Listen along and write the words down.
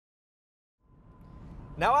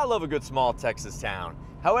Now, I love a good small Texas town.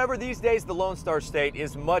 However, these days the Lone Star State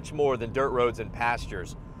is much more than dirt roads and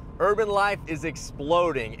pastures. Urban life is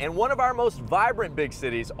exploding, and one of our most vibrant big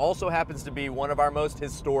cities also happens to be one of our most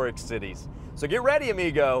historic cities. So get ready,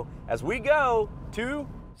 amigo, as we go to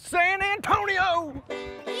San Antonio!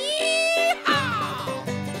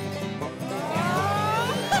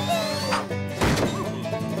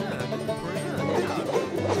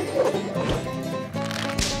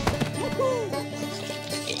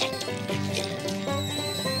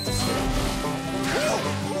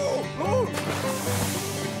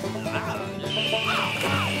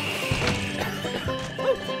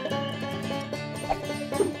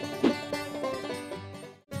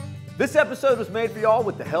 This episode was made for y'all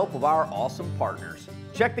with the help of our awesome partners.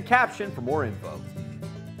 Check the caption for more info.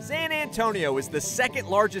 San Antonio is the second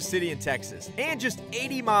largest city in Texas and just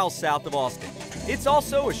 80 miles south of Austin. It's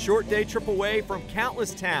also a short day trip away from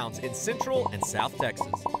countless towns in Central and South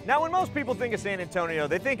Texas. Now, when most people think of San Antonio,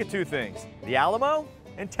 they think of two things: the Alamo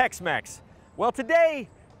and Tex-Mex. Well, today,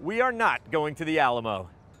 we are not going to the Alamo.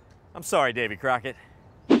 I'm sorry, Davy Crockett.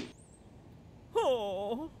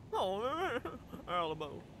 Oh,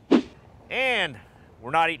 Alamo. And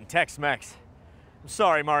we're not eating Tex-Mex. I'm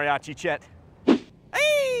sorry, Mariachi Chet.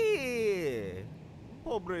 Hey,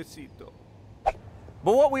 pobrecito. But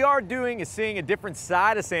what we are doing is seeing a different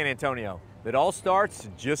side of San Antonio that all starts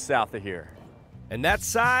just south of here. And that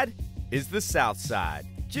side is the Southside.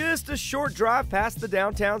 Just a short drive past the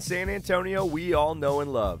downtown San Antonio we all know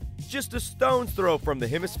and love. Just a stone's throw from the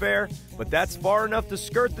hemisphere, but that's far enough to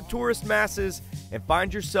skirt the tourist masses and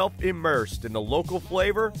find yourself immersed in the local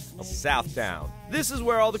flavor of Southtown. This is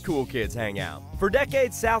where all the cool kids hang out. For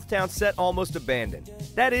decades, Southtown sat almost abandoned.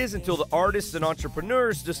 That is, until the artists and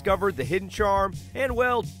entrepreneurs discovered the hidden charm and,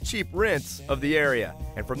 well, cheap rents of the area.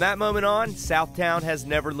 And from that moment on, Southtown has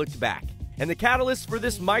never looked back. And the catalyst for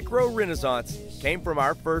this micro-renaissance came from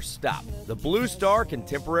our first stop, the Blue Star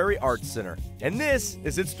Contemporary Arts Center. And this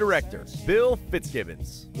is its director, Bill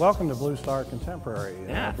Fitzgibbons. Welcome to Blue Star Contemporary.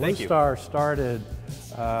 Blue Star started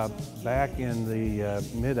back in the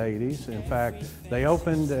mid-'80s. In fact, they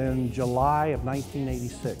opened in July of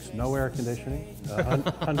 1986. No air conditioning,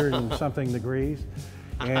 100 and something degrees.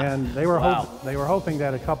 And they were, they were hoping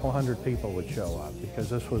that a couple hundred people would show up because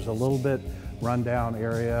this was a little bit rundown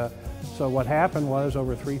area. So what happened was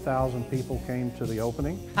over 3,000 people came to the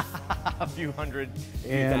opening. A few hundred,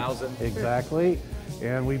 few thousand. Exactly.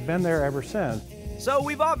 And we've been there ever since. So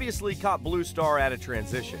we've obviously caught Blue Star at a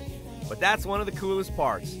transition. But that's one of the coolest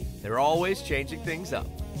parts. They're always changing things up.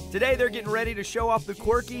 Today they're getting ready to show off the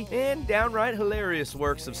quirky and downright hilarious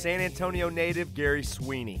works of San Antonio native Gary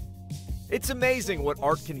Sweeney. It's amazing what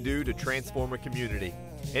art can do to transform a community.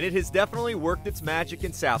 And it has definitely worked its magic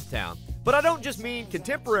in Southtown. But I don't just mean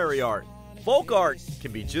contemporary art. Folk art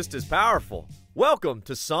can be just as powerful. Welcome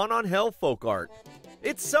to Son on Hell Folk Art.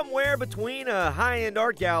 It's somewhere between a high-end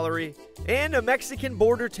art gallery and a Mexican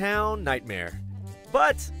border town nightmare.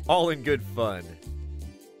 But all in good fun.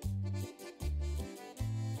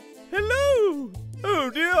 Hello!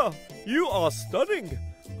 Oh dear, you are stunning.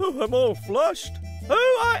 Oh, I'm all flushed.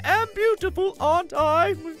 Oh, I am beautiful, aren't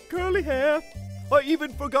I? With curly hair. I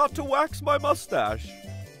even forgot to wax my mustache.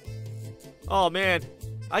 Oh man,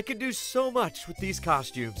 I could do so much with these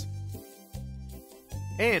costumes.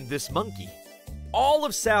 And this monkey. All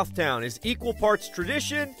of Southtown is equal parts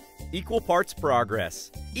tradition, equal parts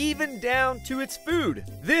progress, even down to its food.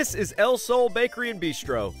 This is El Sol Bakery and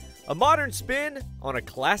Bistro, a modern spin on a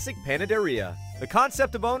classic panaderia. The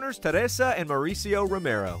concept of owners Teresa and Mauricio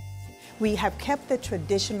Romero. We have kept the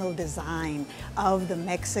traditional design of the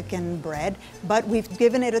Mexican bread, but we've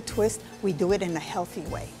given it a twist. We do it in a healthy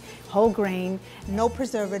way. Whole grain, no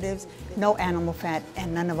preservatives, no animal fat,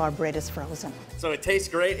 and none of our bread is frozen. So it tastes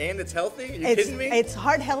great and it's healthy? Are you kidding me? It's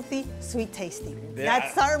heart healthy, sweet tasty. Yeah.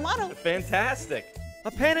 That's our motto. Fantastic.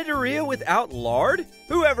 A panaderia without lard?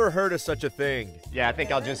 Who ever heard of such a thing? Yeah, I think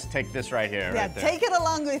I'll just take this right here. Yeah, right there. take it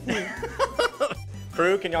along with you.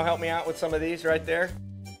 Crew, can y'all help me out with some of these right there?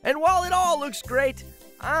 And while it all looks great,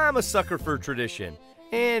 I'm a sucker for tradition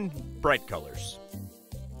and bright colors.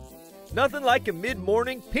 Nothing like a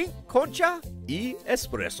mid-morning pink concha y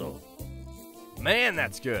espresso. Man,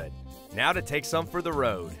 that's good. Now to take some for the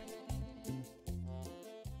road.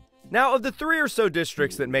 Now, of the 3 or so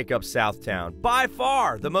districts that make up Southtown, by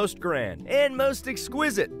far the most grand and most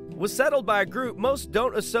exquisite was settled by a group most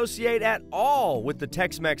don't associate at all with the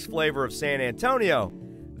Tex-Mex flavor of San Antonio,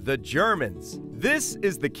 the Germans. This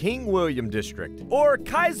is the King William District, or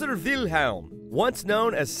Kaiser Wilhelm, once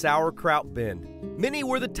known as Sauerkraut Bend. Many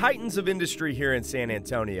were the titans of industry here in San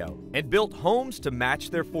Antonio and built homes to match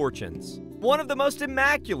their fortunes. One of the most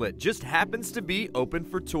immaculate just happens to be open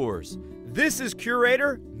for tours. This is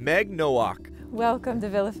curator Meg Nowak. Welcome to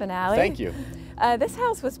Villa Finale. Thank you. This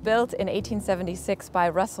house was built in 1876 by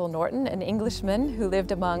Russell Norton, an Englishman who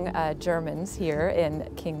lived among Germans here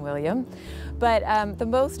in King William. But the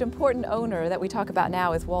most important owner that we talk about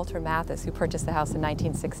now is Walter Mathis, who purchased the house in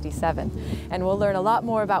 1967. And we'll learn a lot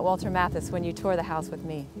more about Walter Mathis when you tour the house with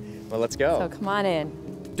me. Well, let's go. So come on in.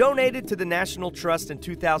 Donated to the National Trust in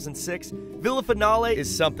 2006, Villa Finale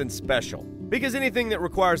is something special because anything that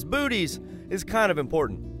requires booties is kind of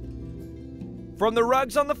important. From the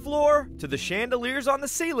rugs on the floor to the chandeliers on the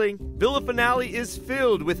ceiling, Villa Finale is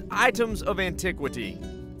filled with items of antiquity.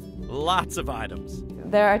 Lots of items.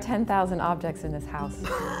 There are 10,000 objects in this house.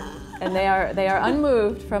 And they are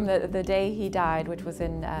unmoved from the day he died, which was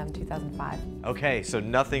in 2005. Okay, so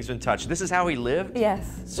nothing's been touched. This is how he lived?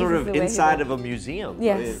 Yes. Sort of inside of a museum.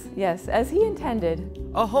 Yes, yes, as he intended.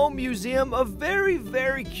 A home museum of very,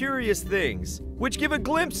 very curious things, which give a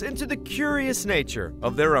glimpse into the curious nature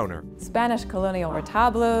of their owner. Spanish colonial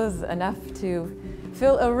retablos, enough to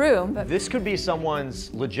fill a room. But this could be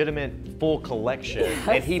someone's legitimate full collection, yes.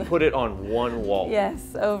 And he put it on one wall.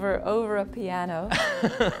 Yes, over a piano.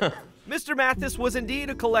 Mr. Mathis was indeed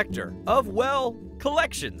a collector of, well,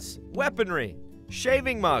 collections, weaponry,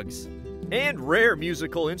 shaving mugs, and rare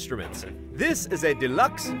musical instruments. This is a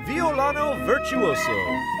deluxe violano virtuoso.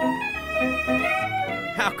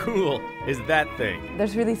 How cool is that thing?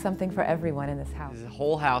 There's really something for everyone in this house. The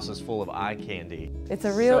whole house is full of eye candy. It's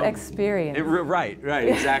a real experience. Right,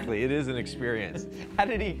 exactly. It is an experience. How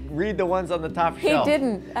did he read the ones on the top shelf? He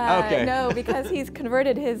didn't. Okay. No, because he's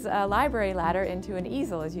converted his library ladder into an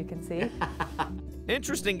easel, as you can see.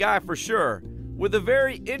 Interesting guy for sure, with a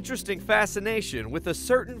very interesting fascination with a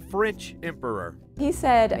certain French emperor. He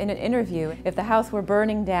said in an interview, if the house were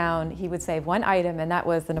burning down, he would save one item, and that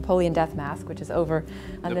was the Napoleon Death Mask, which is over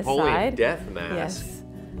on this side. Napoleon Death Mask? Yes.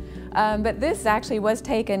 But this actually was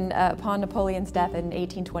taken upon Napoleon's death in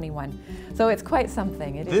 1821. So it's quite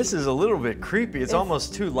something. This is a little bit creepy. It's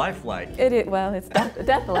almost too lifelike. Well, it's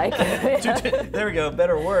death-like. There we go,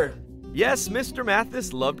 better word. Yes, Mr.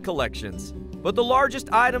 Mathis loved collections, but the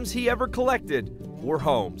largest items he ever collected were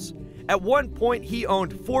homes. At one point, he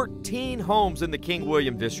owned 14 homes in the King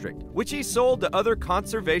William district, which he sold to other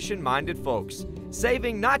conservation-minded folks,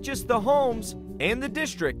 saving not just the homes and the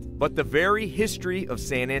district, but the very history of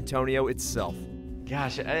San Antonio itself.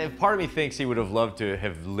 Gosh, part of me thinks he would have loved to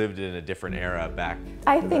have lived in a different era back.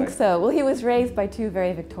 I think so. Well, he was raised by two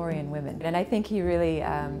very Victorian women, and I think he really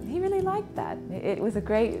liked that. It was a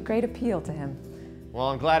great appeal to him. Well,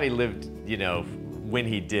 I'm glad he lived, when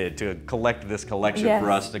he did, to collect this collection for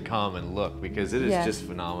us to come and look, because it is just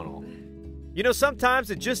phenomenal. Sometimes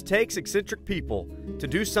it just takes eccentric people to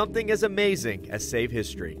do something as amazing as save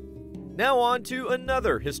history. Now on to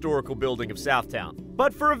another historical building of Southtown,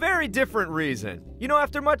 but for a very different reason.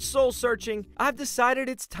 After much soul searching, I've decided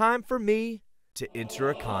it's time for me to enter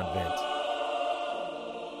a convent.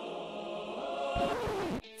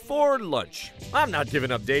 For lunch, I'm not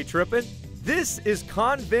giving up day tripping. This is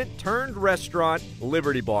convent-turned-restaurant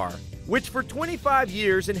Liberty Bar, which for 25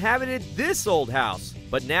 years inhabited this old house,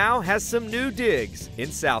 but now has some new digs in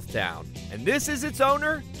Southtown. And this is its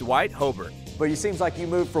owner, Dwight Hobart. But it seems like you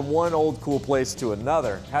moved from one old cool place to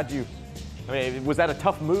another. Was that a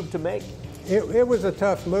tough move to make? It was a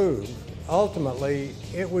tough move. Ultimately,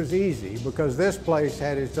 it was easy because this place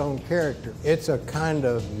had its own character. It's a kind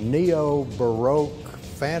of neo-Baroque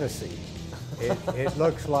fantasy. It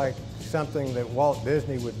looks like something that Walt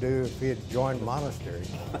Disney would do if he had joined monasteries,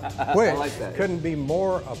 which couldn't be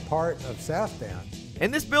more a part of Southtown.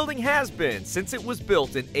 And this building has been since it was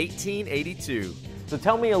built in 1882. So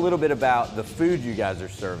tell me a little bit about the food you guys are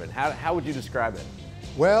serving. How would you describe it?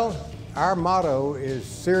 Well, our motto is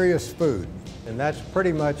serious food, and that's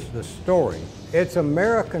pretty much the story. It's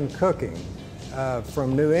American cooking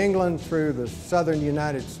from New England through the southern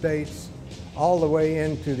United States, all the way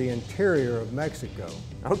into the interior of Mexico.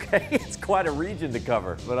 Okay, it's quite a region to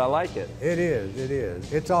cover, but I like it. It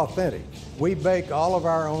is. It's authentic. We bake all of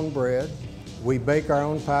our own bread. We bake our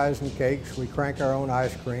own pies and cakes. We crank our own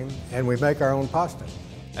ice cream, and we make our own pasta.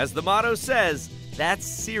 As the motto says, that's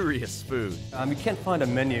serious food. You can't find a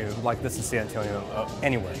menu like this in San Antonio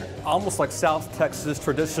anywhere. Almost like South Texas,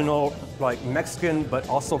 traditional, like Mexican, but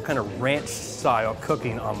also kind of ranch-style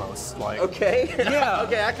cooking almost. Okay. Yeah.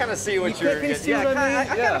 Okay, I kind of see what you're getting. Yeah, I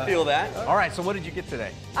kind of feel that. All right, so what did you get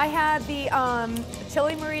today? I had the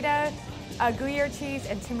chili marita, Gruyere cheese,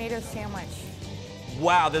 and tomato sandwich.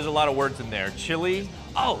 Wow, there's a lot of words in there. Chili.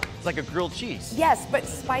 Oh, it's like a grilled cheese. Yes, but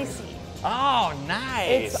spicy. Oh,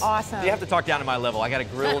 nice. It's awesome. You have to talk down to my level. I got a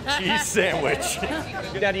grilled cheese sandwich.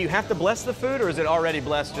 Now, do you have to bless the food, or is it already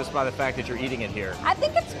blessed just by the fact that you're eating it here? I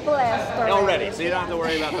think it's blessed Already, so you don't have to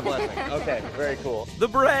worry about the blessing. Okay, very cool. The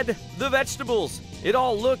bread, the vegetables, it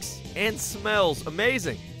all looks and smells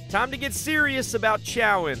amazing. Time to get serious about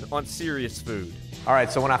chowing on serious food. All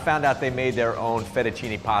right, so when I found out they made their own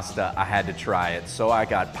fettuccine pasta, I had to try it. So I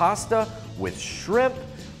got pasta with shrimp,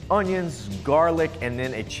 onions, garlic, and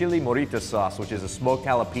then a chili morita sauce, which is a smoked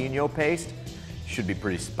jalapeno paste. Should be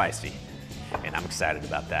pretty spicy, and I'm excited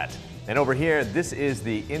about that. And over here, this is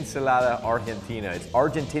the enchilada argentina. It's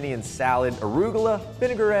Argentinian salad, arugula,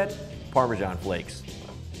 vinaigrette, Parmesan flakes.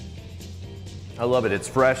 I love it. It's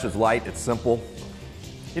fresh, it's light, it's simple.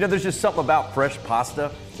 You know, there's just something about fresh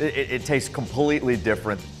pasta. It tastes completely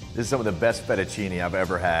different. This is some of the best fettuccine I've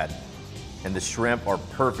ever had. And the shrimp are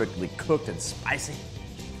perfectly cooked and spicy.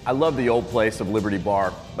 I love the old place of Liberty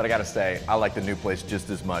Bar, but I gotta say, I like the new place just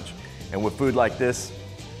as much. And with food like this,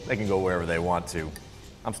 they can go wherever they want to.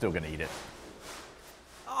 I'm still gonna eat it.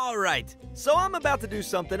 All right, so I'm about to do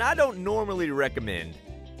something I don't normally recommend.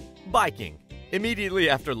 Biking. Immediately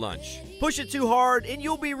after lunch. Push it too hard and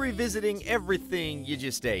you'll be revisiting everything you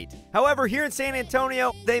just ate. However, here in San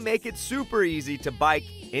Antonio, they make it super easy to bike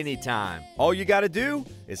anytime. All you gotta do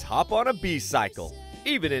is hop on a B-cycle,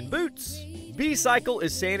 even in boots. B-cycle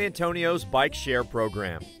is San Antonio's bike share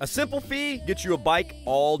program. A simple fee gets you a bike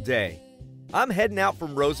all day. I'm heading out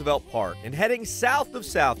from Roosevelt Park and heading south of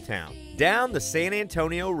Southtown, down the San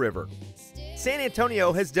Antonio River. San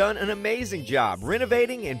Antonio has done an amazing job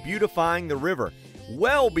renovating and beautifying the river,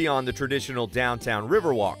 well beyond the traditional downtown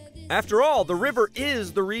Riverwalk. After all, the river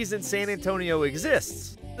is the reason San Antonio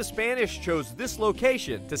exists. The Spanish chose this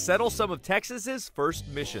location to settle some of Texas's first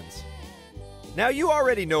missions. Now, you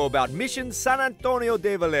already know about Mission San Antonio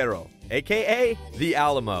de Valero, aka the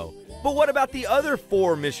Alamo. But what about the other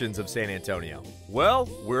 4 missions of San Antonio? Well,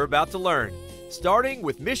 we're about to learn, starting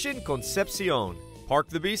with Mission Concepcion. Park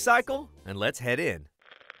the B-cycle and let's head in.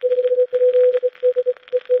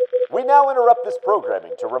 We now interrupt this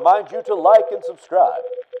programming to remind you to like and subscribe.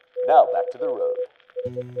 Now back to the road.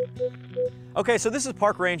 Okay, so this is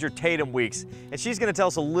Park Ranger Tatum Weeks, and she's going to tell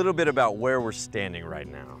us a little bit about where we're standing right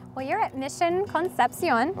now. Well, you're at Mission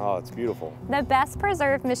Concepcion. Oh, it's beautiful. The best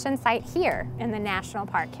preserved mission site here in the National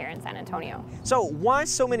Park here in San Antonio. So why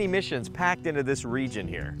so many missions packed into this region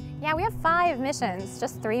here? Yeah, we have 5 missions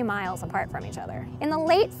just 3 miles apart from each other. In the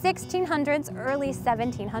late 1600s, early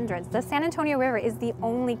 1700s, the San Antonio River is the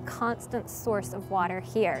only constant source of water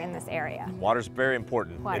here in this area. Water's very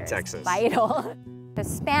important in Texas. Is vital. The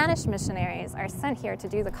Spanish missionaries are sent here to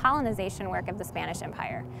do the colonization work of the Spanish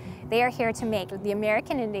Empire. They are here to make the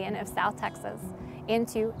American Indian of South Texas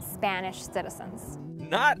into Spanish citizens.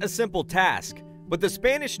 Not a simple task, but the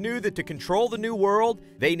Spanish knew that to control the New World,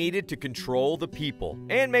 they needed to control the people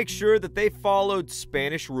and make sure that they followed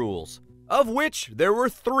Spanish rules, of which there were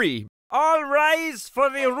 3. All rise for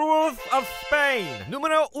the rules of Spain.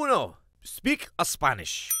 Número 1, speak a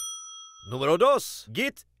Spanish. Número 2,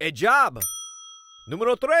 get a job.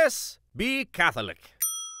 Número 3, be Catholic.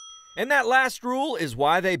 And that last rule is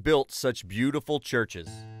why they built such beautiful churches.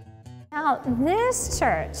 Now, this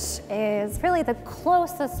church is really the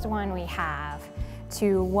closest one we have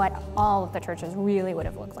to what all of the churches really would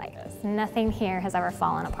have looked like. Nothing here has ever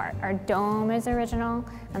fallen apart. Our dome is original,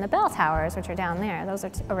 and the bell towers, which are down there, those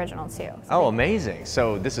are original too. Oh, amazing.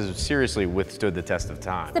 So this has seriously withstood the test of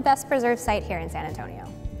time. It's the best preserved site here in San Antonio.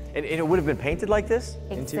 And it would have been painted like this?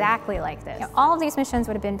 Exactly like this. You know, all of these missions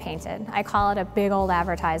would have been painted. I call it a big old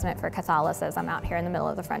advertisement for Catholicism out here in the middle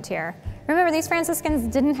of the frontier. Remember, these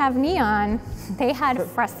Franciscans didn't have neon, they had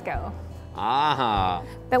fresco. Aha.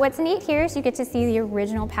 But what's neat here is you get to see the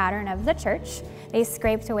original pattern of the church. They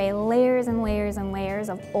scraped away layers and layers and layers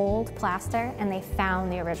of old plaster, and they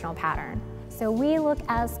found the original pattern. So we look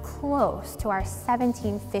as close to our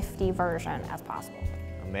 1750 version as possible.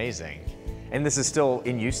 Amazing. And this is still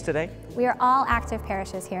in use today? We are all active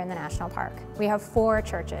parishes here in the National Park. We have 4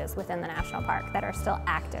 churches within the National Park that are still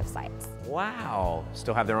active sites. Wow.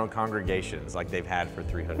 Still have their own congregations like they've had for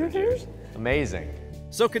 300 years. Amazing.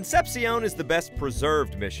 So Concepcion is the best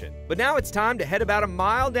preserved mission. But now it's time to head about a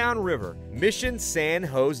mile downriver, Mission San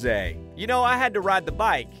Jose. You know, I had to ride the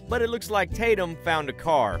bike, but it looks like Tatum found a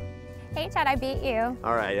car. Hey, Chad, I beat you.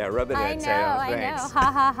 All right, yeah, rub it in, Tatum. I know,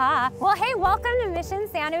 ha ha ha. Well, hey, welcome to Mission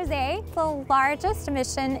San Jose, the largest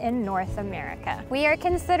mission in North America. We are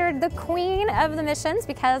considered the queen of the missions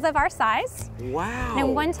because of our size. Wow.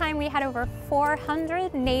 And one time we had over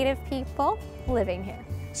 400 native people living here.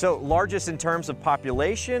 So largest in terms of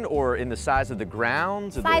population or in the size of the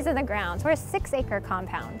grounds? Size of the grounds. We're a 6-acre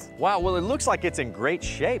compound. Wow, well it looks like it's in great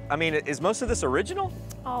shape. I mean, is most of this original?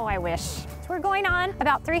 Oh, I wish. So we're going on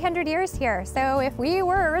about 300 years here. So if we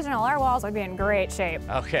were original, our walls would be in great shape.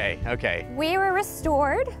 Okay, okay. We were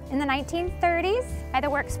restored in the 1930s by the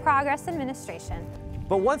Works Progress Administration.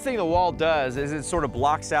 But one thing the wall does is it sort of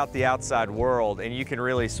blocks out the outside world, and you can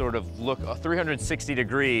really sort of look 360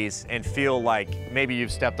 degrees and feel like maybe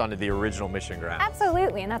you've stepped onto the original mission ground.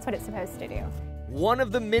 Absolutely, and that's what it's supposed to do. One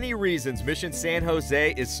of the many reasons Mission San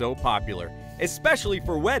Jose is so popular, especially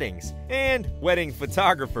for weddings and wedding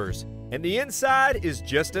photographers. And the inside is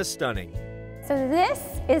just as stunning. So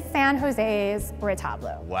this is San Jose's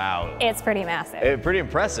retablo. Wow. It's pretty massive. Pretty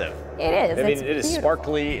impressive. It is. I mean, it's it is beautiful.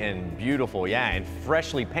 sparkly and beautiful, yeah, and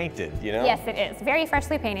freshly painted, you know? Yes, it is. Very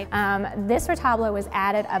freshly painted. This retablo was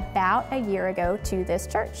added about a year ago to this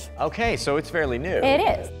church. Okay, so it's fairly new.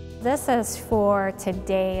 It is. This is for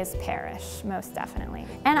today's parish, most definitely.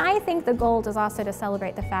 And I think the gold is also to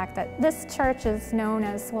celebrate the fact that this church is known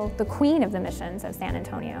as, well, the queen of the missions of San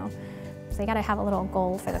Antonio. So you gotta have a little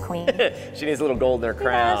gold for the queen. She needs a little gold in her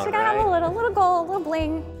crown, she gotta have a little gold, a little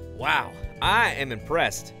bling. Wow, I am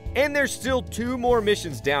impressed. And there's still 2 more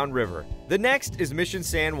missions downriver. The next is Mission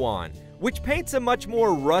San Juan, which paints a much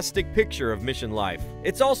more rustic picture of mission life.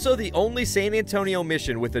 It's also the only San Antonio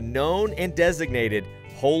mission with a known and designated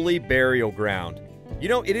holy burial ground. You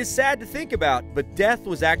know, it is sad to think about, but death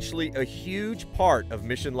was actually a huge part of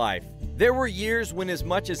mission life. There were years when as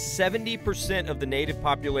much as 70% of the native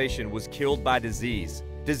population was killed by disease.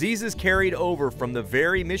 Diseases carried over from the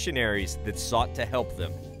very missionaries that sought to help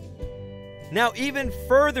them. Now, even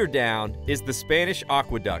further down is the Spanish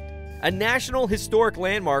Aqueduct, a national historic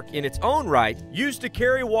landmark in its own right, used to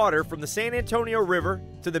carry water from the San Antonio River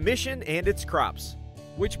to the mission and its crops.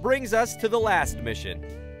 Which brings us to the last mission,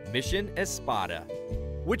 Mission Espada,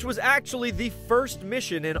 which was actually the first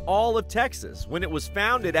mission in all of Texas when it was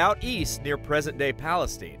founded out east near present-day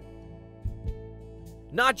Palestine.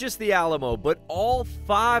 Not just the Alamo, but all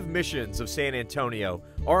 5 missions of San Antonio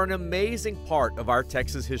are an amazing part of our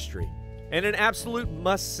Texas history and an absolute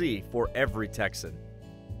must-see for every Texan.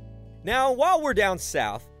 Now, while we're down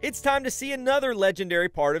south, it's time to see another legendary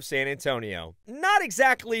part of San Antonio. Not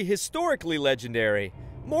exactly historically legendary,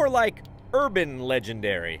 more like urban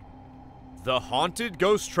legendary. The haunted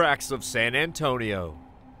ghost tracks of San Antonio.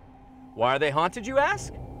 Why are they haunted, you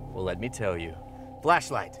ask? Well, let me tell you.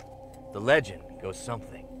 Flashlight. The legend goes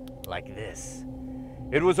something like this.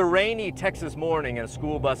 It was a rainy Texas morning and a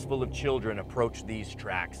school bus full of children approached these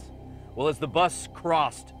tracks. Well, as the bus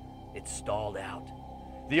crossed, it stalled out.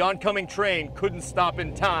 The oncoming train couldn't stop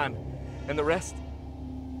in time, and the rest,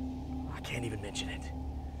 I can't even mention it.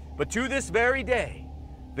 But to this very day,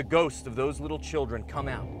 the ghosts of those little children come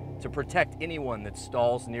out to protect anyone that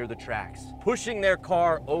stalls near the tracks, pushing their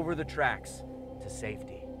car over the tracks to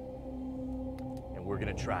safety. And we're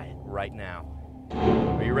gonna try it right now.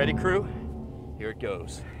 Are you ready, crew? Here it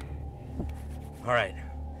goes. All right,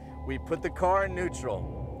 we put the car in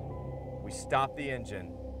neutral. We stop the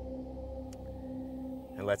engine.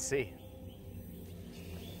 And let's see.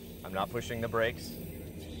 I'm not pushing the brakes.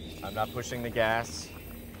 I'm not pushing the gas.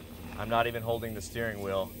 I'm not even holding the steering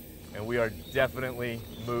wheel. And we are definitely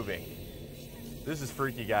moving. This is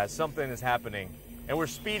freaky, guys. Something is happening. And we're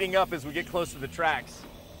speeding up as we get close to the tracks.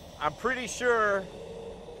 I'm pretty sure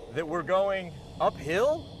that we're going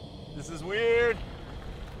uphill. This is weird.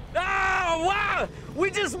 Oh, wow!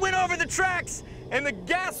 We just went over the tracks and the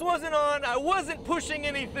gas wasn't on. I wasn't pushing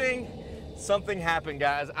anything. Something happened,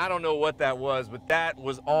 guys. I don't know what that was, but that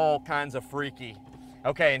was all kinds of freaky.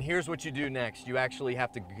 Okay, and here's what you do next. You actually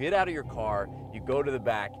have to get out of your car, you go to the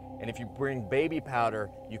back, and if you bring baby powder,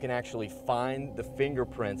 you can actually find the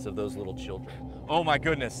fingerprints of those little children. Oh my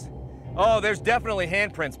goodness. Oh, there's definitely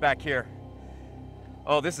handprints back here.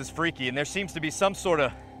 Oh, this is freaky, and there seems to be some sort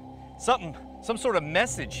of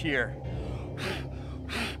message here.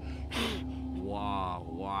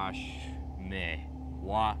 Wash me.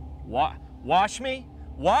 Wash me?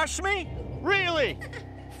 Wash me? Really?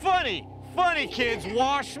 Funny kids,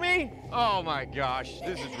 wash me? Oh my gosh,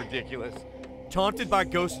 this is ridiculous. Taunted by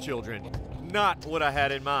ghost children. Not what I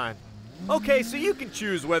had in mind. Okay, so you can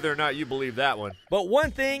choose whether or not you believe that one. But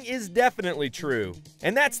one thing is definitely true,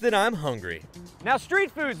 and that's that I'm hungry. Now,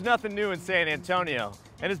 street food's nothing new in San Antonio,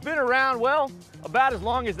 and it's been around, well, about as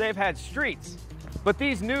long as they've had streets. But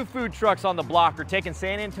these new food trucks on the block are taking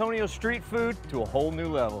San Antonio street food to a whole new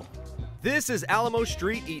level. This is Alamo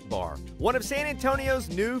Street Eat Bar, one of San Antonio's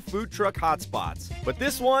new food truck hotspots. But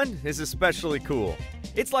this one is especially cool.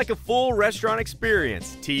 It's like a full restaurant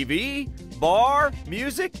experience. TV, bar,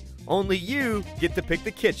 music, only you get to pick the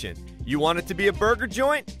kitchen. You want it to be a burger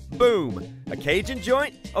joint? Boom. A Cajun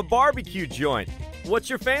joint? A barbecue joint. What's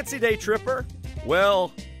your fancy, Daytripper?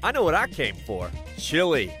 Well, I know what I came for.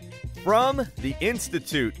 Chili. From the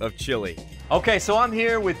Institute of Chili. Okay, so I'm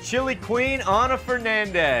here with Chili Queen Ana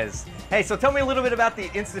Fernandez. Hey, so tell me a little bit about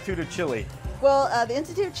the Institute of Chili. Well, the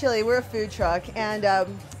Institute of Chili, we're a food truck, and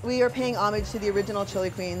we are paying homage to the original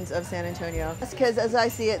chili queens of San Antonio. That's because, as I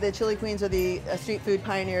see it, the chili queens are the street food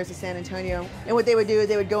pioneers of San Antonio. And what they would do is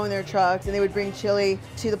they would go in their trucks and they would bring chili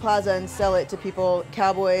to the plaza and sell it to people,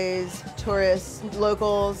 cowboys, tourists,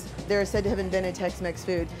 locals. They're said to have invented Tex-Mex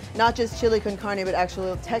food. Not just chili con carne, but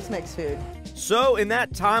actual Tex-Mex food. So, in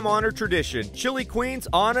that time-honored tradition, Chili Queens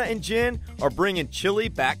Ana and Jen are bringing chili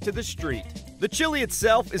back to the street. The chili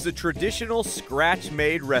itself is a traditional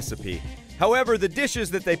scratch-made recipe. However, the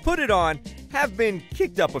dishes that they put it on have been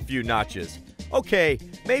kicked up a few notches. Okay,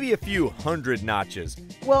 maybe a few hundred notches.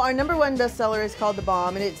 Well, our #1 bestseller is called The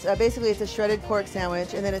Bomb, and it's basically it's a shredded pork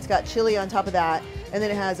sandwich, and then it's got chili on top of that, and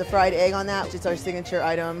then it has a fried egg on that, which is our signature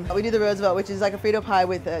item. We do the Roosevelt, which is like a Frito pie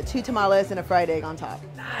with 2 tamales and a fried egg on top.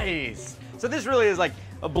 Nice. So this really is like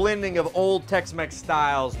a blending of old Tex-Mex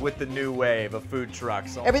styles with the new wave of food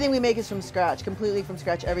trucks. Everything we make is from scratch, completely from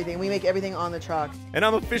scratch, everything. We make everything on the truck. And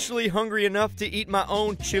I'm officially hungry enough to eat my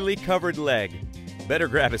own chili-covered leg. Better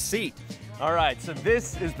grab a seat. All right, so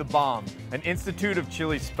this is The Bomb, an Institute of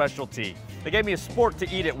Chili specialty. They gave me a spork to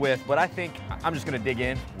eat it with, but I think I'm just gonna dig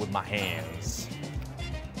in with my hands.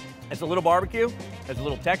 It's a little barbecue, it's a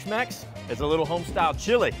little Tex-Mex, it's a little home-style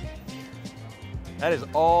chili. That is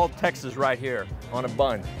all Texas right here on a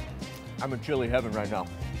bun. I'm in chili heaven right now.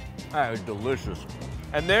 That is delicious.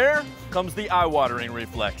 And there comes the eye-watering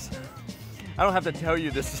reflex. I don't have to tell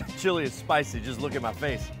you this chili is spicy, just look at my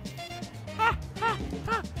face. Ha, ha,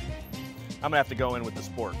 ha. I'm gonna have to go in with the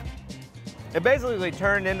spork. It basically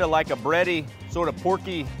turned into like a bready, sort of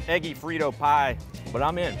porky, eggy Frito pie, but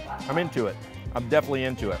I'm in. I'm into it. I'm definitely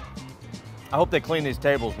into it. I hope they clean these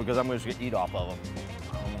tables because I'm just gonna eat off of them.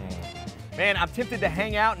 Man, I'm tempted to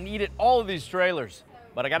hang out and eat at all of these trailers,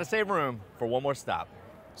 but I gotta save room for one more stop.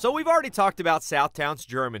 So we've already talked about Southtown's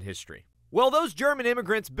German history. Well, those German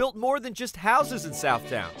immigrants built more than just houses in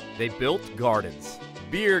Southtown. They built gardens,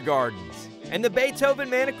 beer gardens, and the Beethoven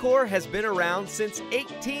Manicore has been around since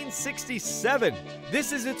 1867.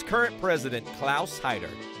 This is its current president, Klaus Heider.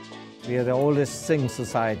 We are the oldest singing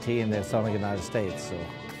society in the southern United States, so.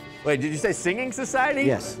 Wait, did you say singing society?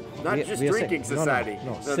 Yes. Not just drinking society.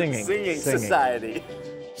 No, singing. Singing society.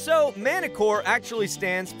 So, Manicore actually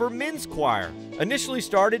stands for Men's Choir, initially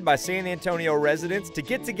started by San Antonio residents to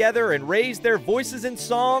get together and raise their voices in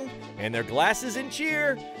song and their glasses in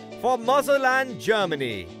cheer for Motherland,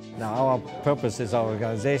 Germany. Now, our purpose is our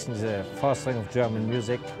organization is the fostering of German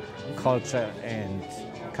music, culture, and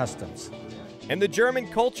customs. And the German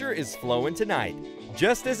culture is flowing tonight,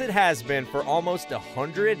 just as it has been for almost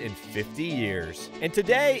 150 years. And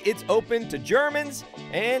today, it's open to Germans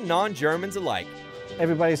and non-Germans alike.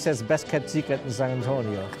 Everybody says best kept secret in San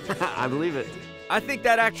Antonio. I believe it. I think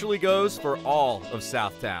that actually goes for all of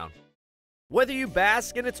Southtown. Whether you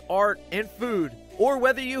bask in its art and food, or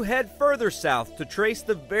whether you head further south to trace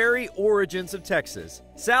the very origins of Texas,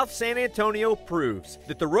 South San Antonio proves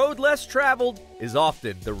that the road less traveled is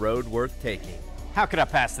often the road worth taking. How could I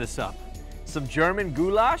pass this up? Some German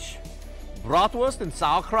goulash, bratwurst and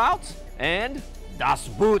sauerkraut, and das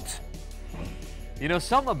Boot. You know,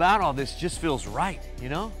 something about all this just feels right, you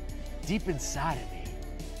know? Deep inside of me.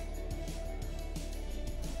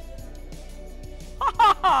 Ha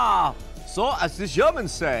ha ha! So, as the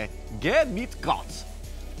Germans say, geh mit Gott.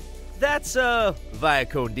 That's, via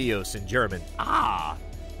con Dios in German. Ah,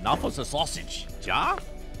 now for the sausage, ja?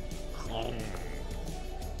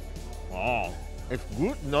 Oh, it's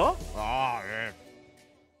good, no? Ah, yeah.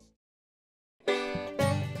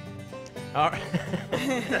 All right.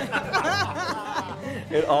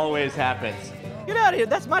 It always happens. Get out of here,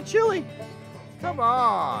 that's my chili. Come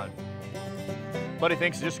on. Buddy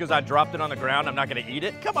thinks just because I dropped it on the ground, I'm not gonna eat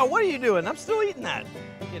it? Come on, what are you doing? I'm still eating that.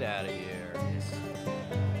 Get out of here.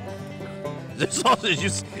 The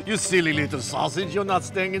sausage, you silly little sausage, you're not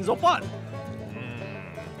staying in the pot.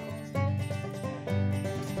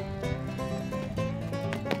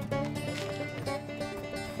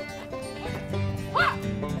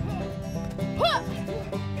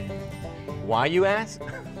 Why, you ask?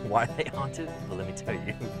 Why are they haunted? Well, let me tell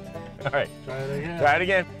you. All right, try it again. Try it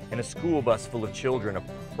again. And a school bus full of children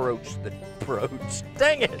approached the approach.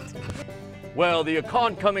 Dang it! Well, the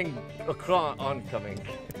oncoming,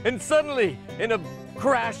 and suddenly, in a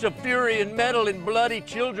crash of fury and metal and bloody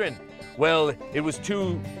children, well, it was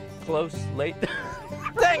two close, late.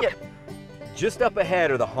 Dang it! Just up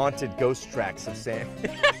ahead are the haunted ghost tracks of San.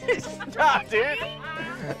 Stop, dude.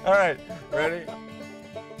 All right, ready?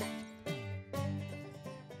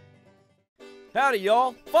 Howdy,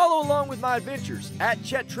 y'all. Follow along with my adventures at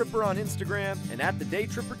Daytripper on Instagram and at the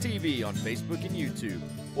Daytripper TV on Facebook and YouTube.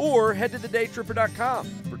 Or head to thedaytripper.com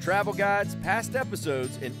for travel guides, past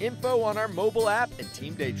episodes, and info on our mobile app and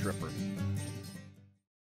Team Daytripper.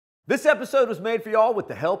 This episode was made for y'all with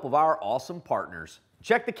the help of our awesome partners.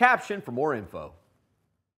 Check the caption for more info.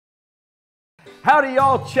 Howdy,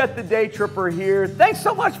 y'all. Chet the Daytripper here. Thanks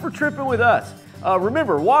so much for tripping with us.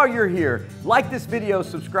 Remember, while you're here, like this video,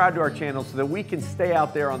 subscribe to our channel so that we can stay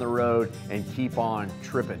out there on the road and keep on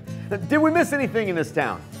tripping. Did we miss anything in this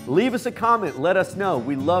town? Leave us a comment, let us know.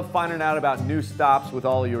 We love finding out about new stops with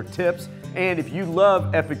all of your tips. And if you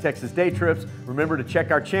love Epic Texas Day Trips, remember to check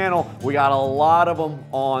our channel. We got a lot of them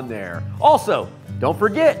on there. Also, don't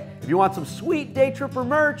forget, if you want some sweet Daytripper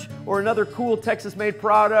merch or another cool Texas-made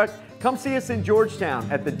product, come see us in Georgetown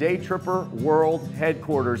at the Daytripper World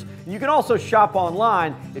Headquarters. You can also shop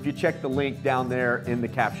online if you check the link down there in the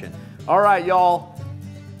caption. All right, y'all.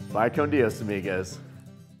 Bye con Dios, amigos.